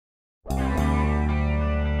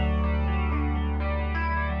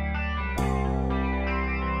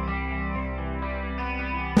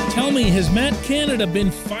Tell me, has Matt Canada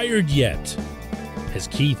been fired yet? Has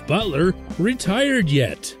Keith Butler retired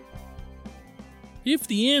yet? If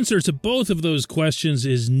the answer to both of those questions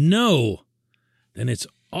is no, then it's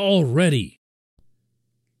already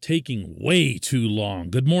taking way too long.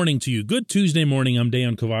 Good morning to you. Good Tuesday morning. I'm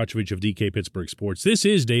Dejan Kovacevic of DK Pittsburgh Sports. This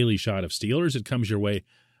is Daily Shot of Steelers. It comes your way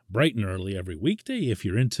bright and early every weekday. If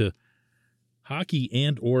you're into hockey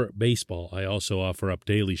and or baseball, I also offer up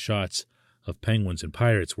daily shots of Penguins and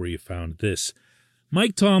Pirates where you found this.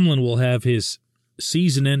 Mike Tomlin will have his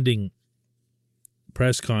season-ending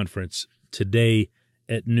press conference today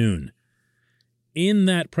at noon. In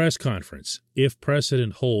that press conference, if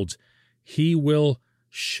precedent holds, he will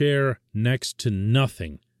share next to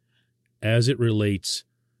nothing as it relates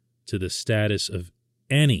to the status of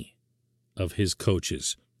any of his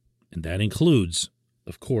coaches. And that includes,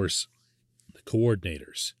 of course, the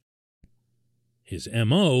coordinators. His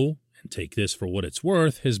MO, and take this for what it's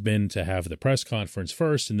worth, has been to have the press conference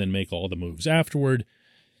first and then make all the moves afterward,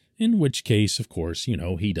 in which case, of course,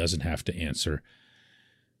 he doesn't have to answer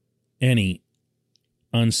any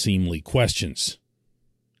unseemly questions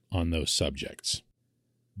on those subjects.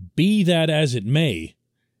 Be that as it may,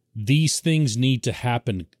 these things need to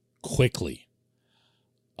happen quickly.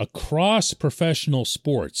 Across professional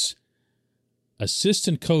sports,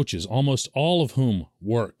 assistant coaches, almost all of whom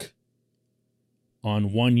work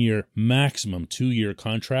on 1-year, maximum 2-year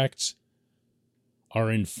contracts,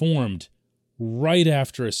 are informed right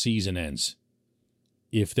after a season ends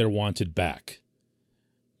if they're wanted back.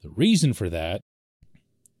 The reason for that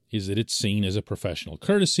is that it's seen as a professional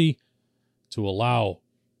courtesy to allow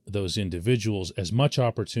those individuals as much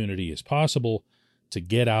opportunity as possible to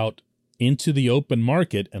get out into the open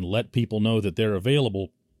market and let people know that they're available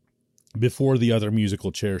before the other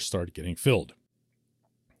musical chairs start getting filled.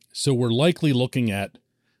 So we're likely looking at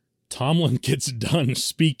Tomlin gets done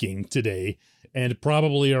speaking today, and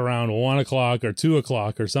probably around 1 o'clock or 2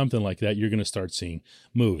 o'clock or something like that, you're going to start seeing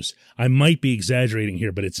moves. I might be exaggerating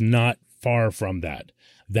here, but it's not far from that.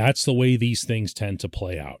 That's the way these things tend to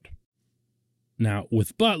play out. Now,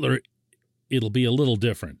 with Butler, it'll be a little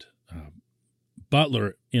different.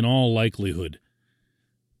 Butler, in all likelihood,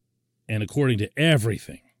 and according to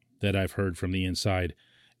everything that I've heard from the inside,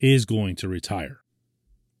 is going to retire.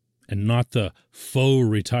 And not the faux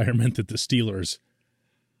retirement that the Steelers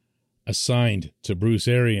assigned to Bruce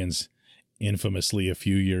Arians infamously a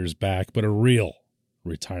few years back, but a real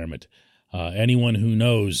retirement. Anyone who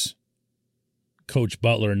knows Coach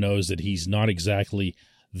Butler knows that he's not exactly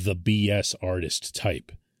the BS artist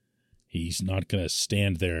type. He's not going to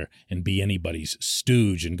stand there and be anybody's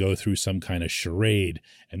stooge and go through some kind of charade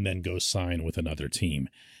and then go sign with another team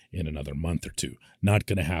in another month or two. Not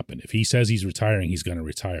going to happen. If he says he's retiring, he's going to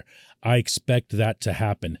retire. I expect that to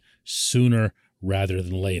happen sooner rather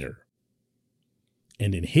than later.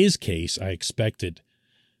 And in his case, I expect it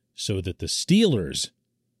so that the Steelers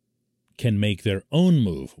can make their own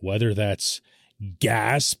move, whether that's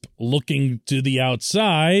gasp looking to the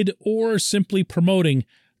outside or simply promoting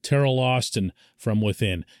Teryl Austin from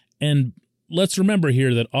within. And let's remember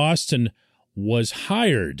here that Austin was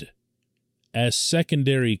hired as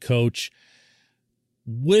secondary coach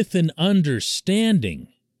with an understanding,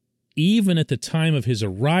 even at the time of his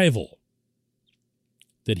arrival,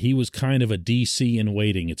 that he was kind of a DC in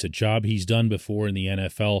waiting. It's a job he's done before in the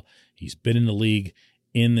NFL. He's been in the league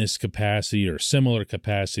in this capacity or similar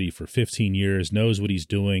capacity for 15 years, knows what he's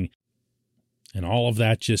doing, and all of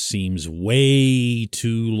that just seems way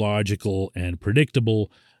too logical and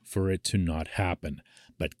predictable for it to not happen.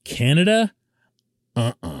 But Canada?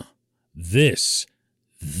 This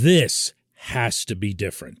has to be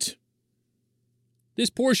different. This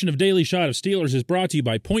portion of Daily Shot of Steelers is brought to you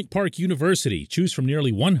by Point Park University. Choose from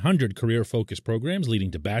nearly 100 career-focused programs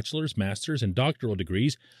leading to bachelor's, master's, and doctoral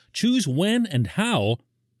degrees. Choose when and how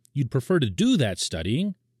you'd prefer to do that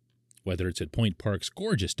studying, whether it's at Point Park's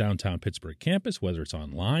gorgeous downtown Pittsburgh campus, whether it's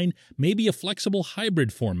online, maybe a flexible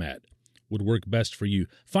hybrid format would work best for you.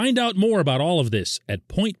 Find out more about all of this at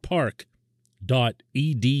pointpark.edu.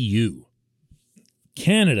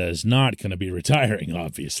 Canada is not going to be retiring,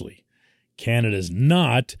 obviously. Canada's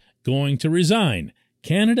not going to resign.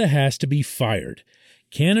 Canada has to be fired.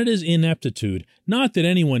 Canada's ineptitude, not that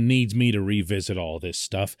anyone needs me to revisit all this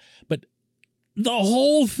stuff, but the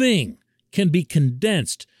whole thing can be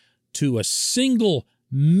condensed to a single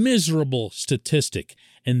miserable statistic,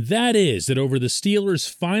 and that is that over the Steelers'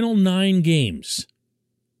 final 9 games,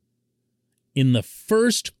 in the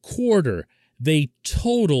first quarter, they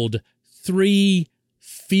totaled 3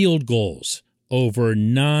 field goals over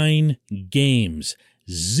 9 games.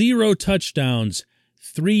 0 touchdowns,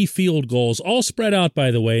 3 field goals, all spread out,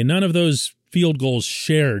 by the way. None of those field goals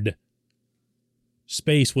shared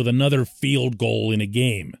space with another field goal in a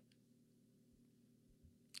game.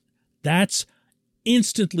 That's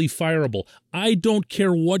instantly fireable. I don't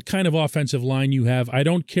care what kind of offensive line you have. I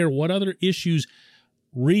don't care what other issues,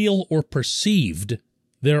 real or perceived,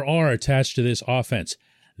 there are attached to this offense.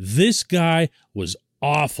 This guy was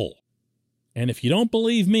awful. And if you don't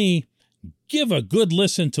believe me, give a good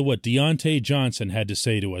listen to what Deontay Johnson had to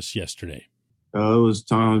say to us yesterday. It was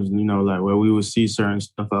times, like where we would see certain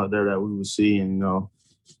stuff out there that we would see, and,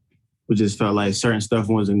 we just felt like certain stuff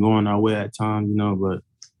wasn't going our way at times, but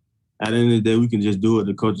at the end of the day, we can just do what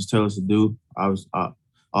the coaches tell us to do.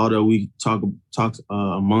 Although we talk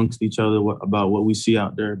amongst each other about what we see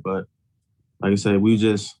out there, but like I said,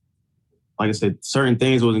 certain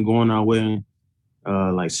things wasn't going our way.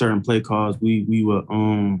 Like certain play calls, we were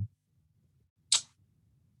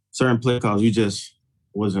certain play calls we just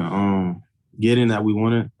wasn't getting that we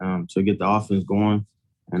wanted to get the offense going,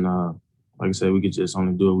 and like I said, we could just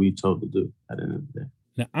only do what we told to do at the end of the day.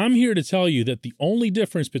 Now, I'm here to tell you that the only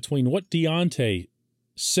difference between what Deontay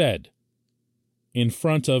said in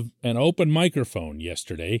front of an open microphone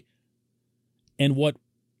yesterday and what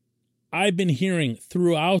I've been hearing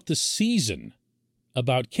throughout the season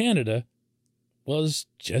about Canada was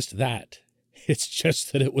just that. It's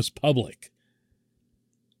just that it was public.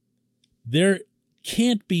 There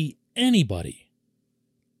can't be anybody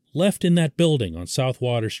left in that building on South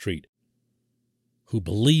Water Street who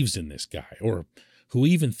believes in this guy, or who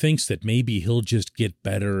even thinks that maybe he'll just get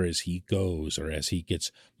better as he goes, or as he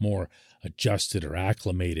gets more adjusted or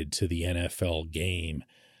acclimated to the NFL game,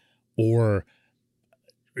 or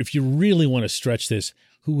if you really want to stretch this,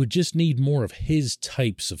 who would just need more of his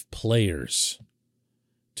types of players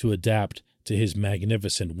to adapt to his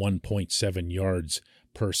magnificent 1.7 yards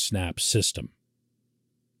per snap system.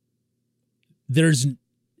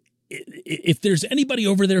 If there's anybody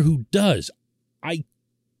over there who does, I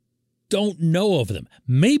don't know of them.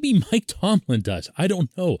 Maybe Mike Tomlin does. I don't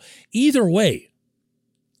know. Either way,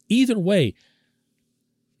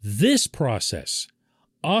 this process,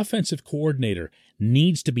 offensive coordinator,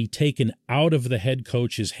 needs to be taken out of the head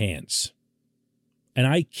coach's hands. And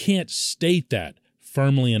I can't state that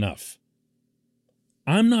firmly enough.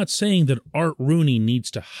 I'm not saying that Art Rooney needs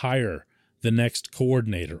to hire the next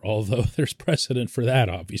coordinator, although there's precedent for that,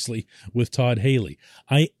 obviously, with Todd Haley.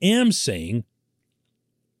 I am saying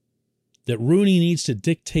that Rooney needs to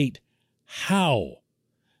dictate how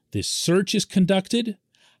this search is conducted,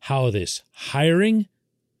 how this hiring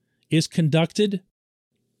is conducted,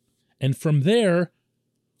 and from there,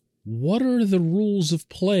 what are the rules of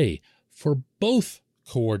play for both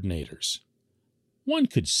coordinators? One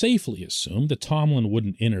could safely assume that Tomlin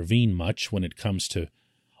wouldn't intervene much when it comes to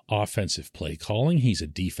offensive play calling. He's a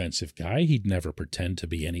defensive guy. He'd never pretend to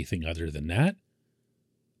be anything other than that.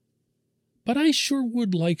 But I sure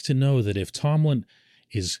would like to know that if Tomlin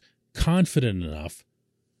is confident enough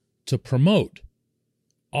to promote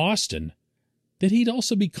Austin, that he'd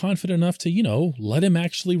also be confident enough to, let him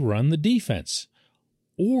actually run the defense.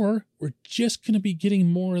 Or we're just going to be getting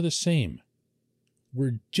more of the same.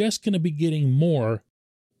 We're just going to be getting more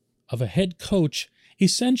of a head coach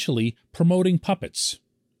essentially promoting puppets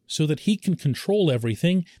so that he can control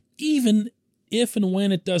everything, even if and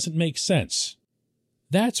when it doesn't make sense.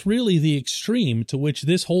 That's really the extreme to which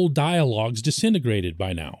this whole dialogue's disintegrated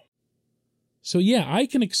by now. So yeah, I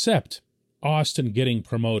can accept Austin getting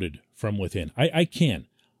promoted from within. I can.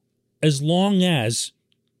 As long as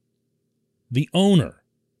the owner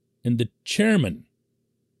and the chairman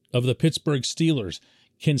of the Pittsburgh Steelers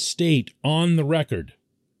can state on the record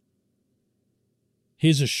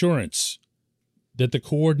his assurance that the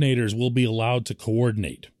coordinators will be allowed to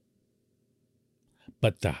coordinate.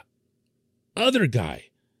 But the other guy,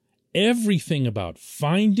 everything about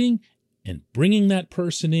finding and bringing that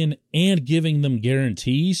person in and giving them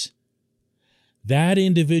guarantees, that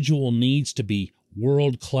individual needs to be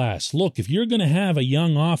world class. Look, if you're going to have a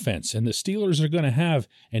young offense, and the Steelers are going to have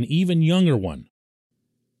an even younger one,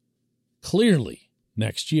 clearly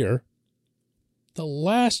next year, the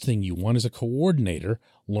last thing you want is a coordinator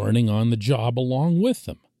learning on the job along with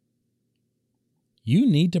them. You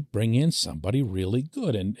need to bring in somebody really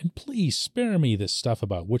good. And please spare me this stuff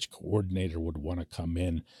about which coordinator would want to come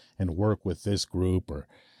in and work with this group or,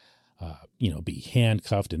 be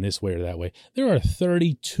handcuffed in this way or that way. There are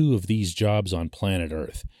 32 of these jobs on planet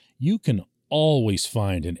Earth. You can always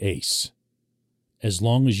find an ace as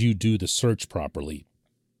long as you do the search properly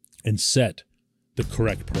and set the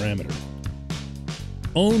correct parameter.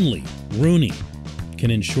 Only Rooney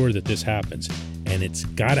can ensure that this happens, and it's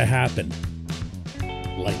got to happen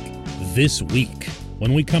this week.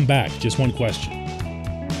 When we come back, just one question.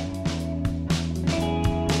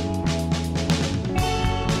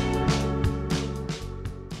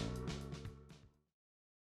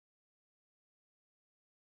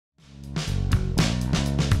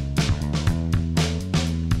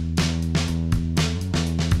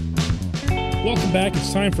 Welcome back.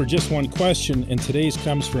 It's time for Just One Question, and today's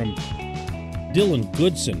comes from Dylan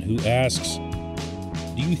Goodson, who asks,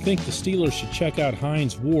 do you think the Steelers should check out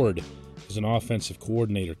Hines Ward as an offensive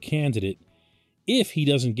coordinator candidate if he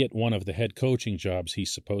doesn't get one of the head coaching jobs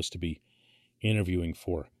he's supposed to be interviewing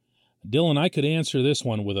for? Dylan, I could answer this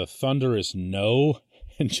one with a thunderous no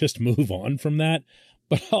and just move on from that,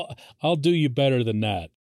 but I'll do you better than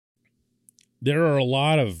that. There are a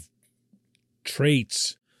lot of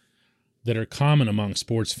traits that are common among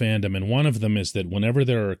sports fandom, and one of them is that whenever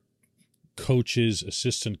there are coaches,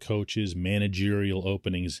 assistant coaches, managerial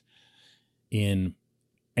openings in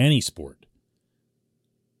any sport,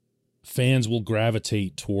 fans will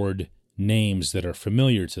gravitate toward names that are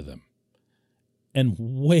familiar to them. And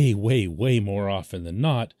way, way, way more often than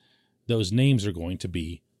not, those names are going to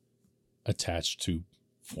be attached to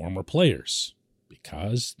former players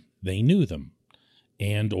because they knew them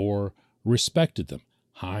and or respected them.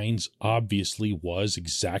 Hines obviously was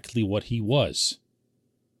exactly what he was.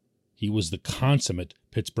 He was the consummate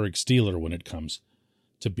Pittsburgh Steeler when it comes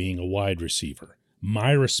to being a wide receiver.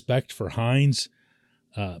 My respect for Hines,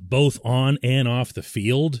 both on and off the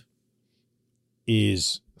field,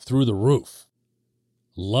 is through the roof.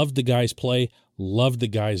 Loved the guy's play, loved the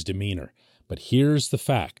guy's demeanor. But here's the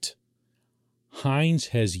fact. Hines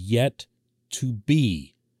has yet to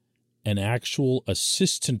be an actual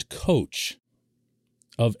assistant coach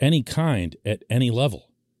of any kind at any level.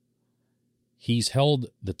 He's held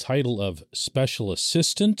the title of special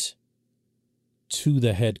assistant to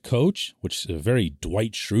the head coach, which is a very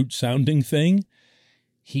Dwight Schrute sounding thing.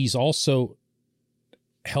 He's also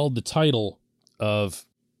held the title of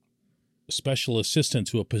special assistant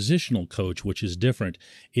to a positional coach, which is different.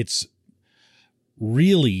 It's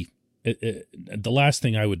really the last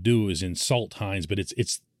thing I would do is insult Hines, but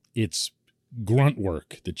it's grunt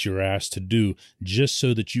work that you're asked to do just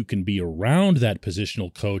so that you can be around that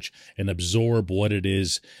positional coach and absorb what it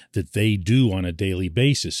is that they do on a daily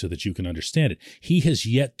basis so that you can understand it. He has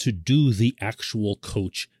yet to do the actual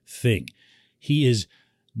coach thing. He is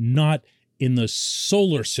not in the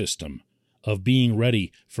solar system of being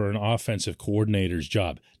ready for an offensive coordinator's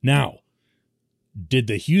job. Now, did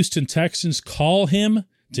the Houston Texans call him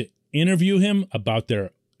to interview him about their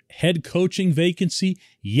head coaching vacancy?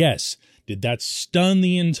 Yes. Did that stun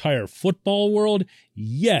the entire football world?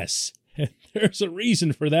 Yes. And there's a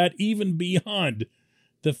reason for that, even beyond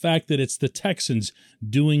the fact that it's the Texans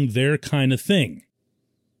doing their kind of thing.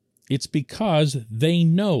 It's because they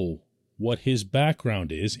know what his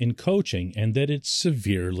background is in coaching and that it's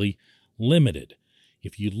severely limited.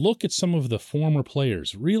 If you look at some of the former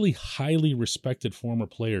players, really highly respected former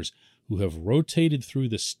players who have rotated through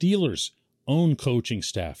the Steelers' own coaching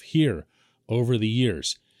staff here over the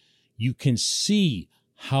years, you can see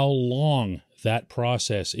how long that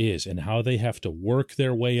process is and how they have to work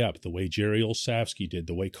their way up, the way Jerry Olszewski did,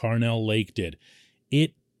 the way Carnell Lake did.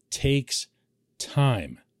 It takes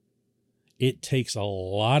time. It takes a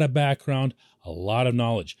lot of background, a lot of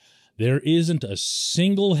knowledge. There isn't a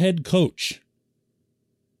single head coach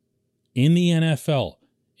in the NFL,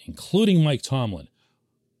 including Mike Tomlin,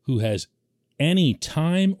 who has any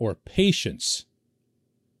time or patience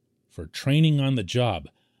for training on the job,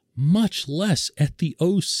 much less at the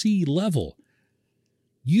OC level.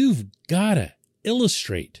 You've got to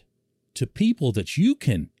illustrate to people that you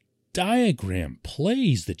can diagram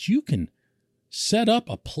plays, that you can set up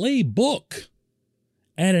a playbook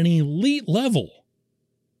at an elite level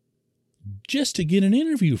just to get an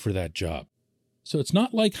interview for that job. So it's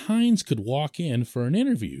not like Hines could walk in for an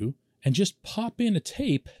interview and just pop in a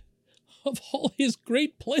tape of all his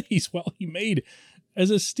great plays while he made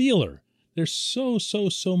as a Steeler. There's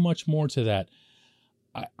so much more to that.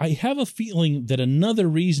 I have a feeling that another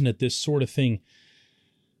reason that this sort of thing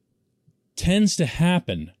tends to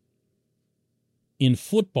happen in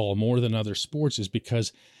football more than other sports is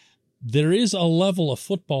because there is a level of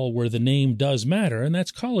football where the name does matter, and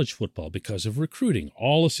that's college football because of recruiting.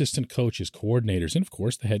 All assistant coaches, coordinators, and of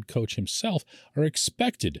course the head coach himself are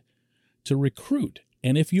expected to recruit.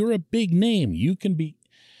 And if you're a big name, you can be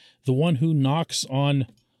the one who knocks on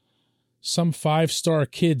some five-star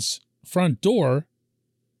kid's front door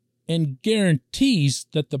and guarantees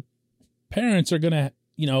that the parents are going to,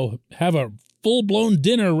 have a full-blown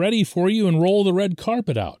dinner ready for you and roll the red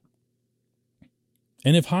carpet out.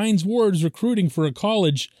 And if Hines Ward's recruiting for a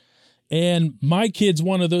college and my kid's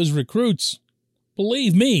one of those recruits,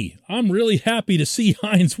 believe me, I'm really happy to see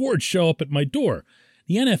Hines Ward show up at my door.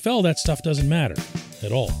 The NFL, that stuff doesn't matter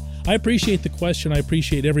at all. I appreciate the question. I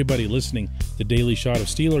appreciate everybody listening to Daily Shot of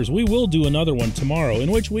Steelers. We will do another one tomorrow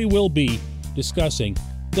in which we will be discussing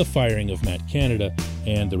the firing of Matt Canada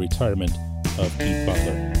and the retirement of Keith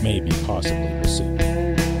Butler. Maybe, possibly, we'll see.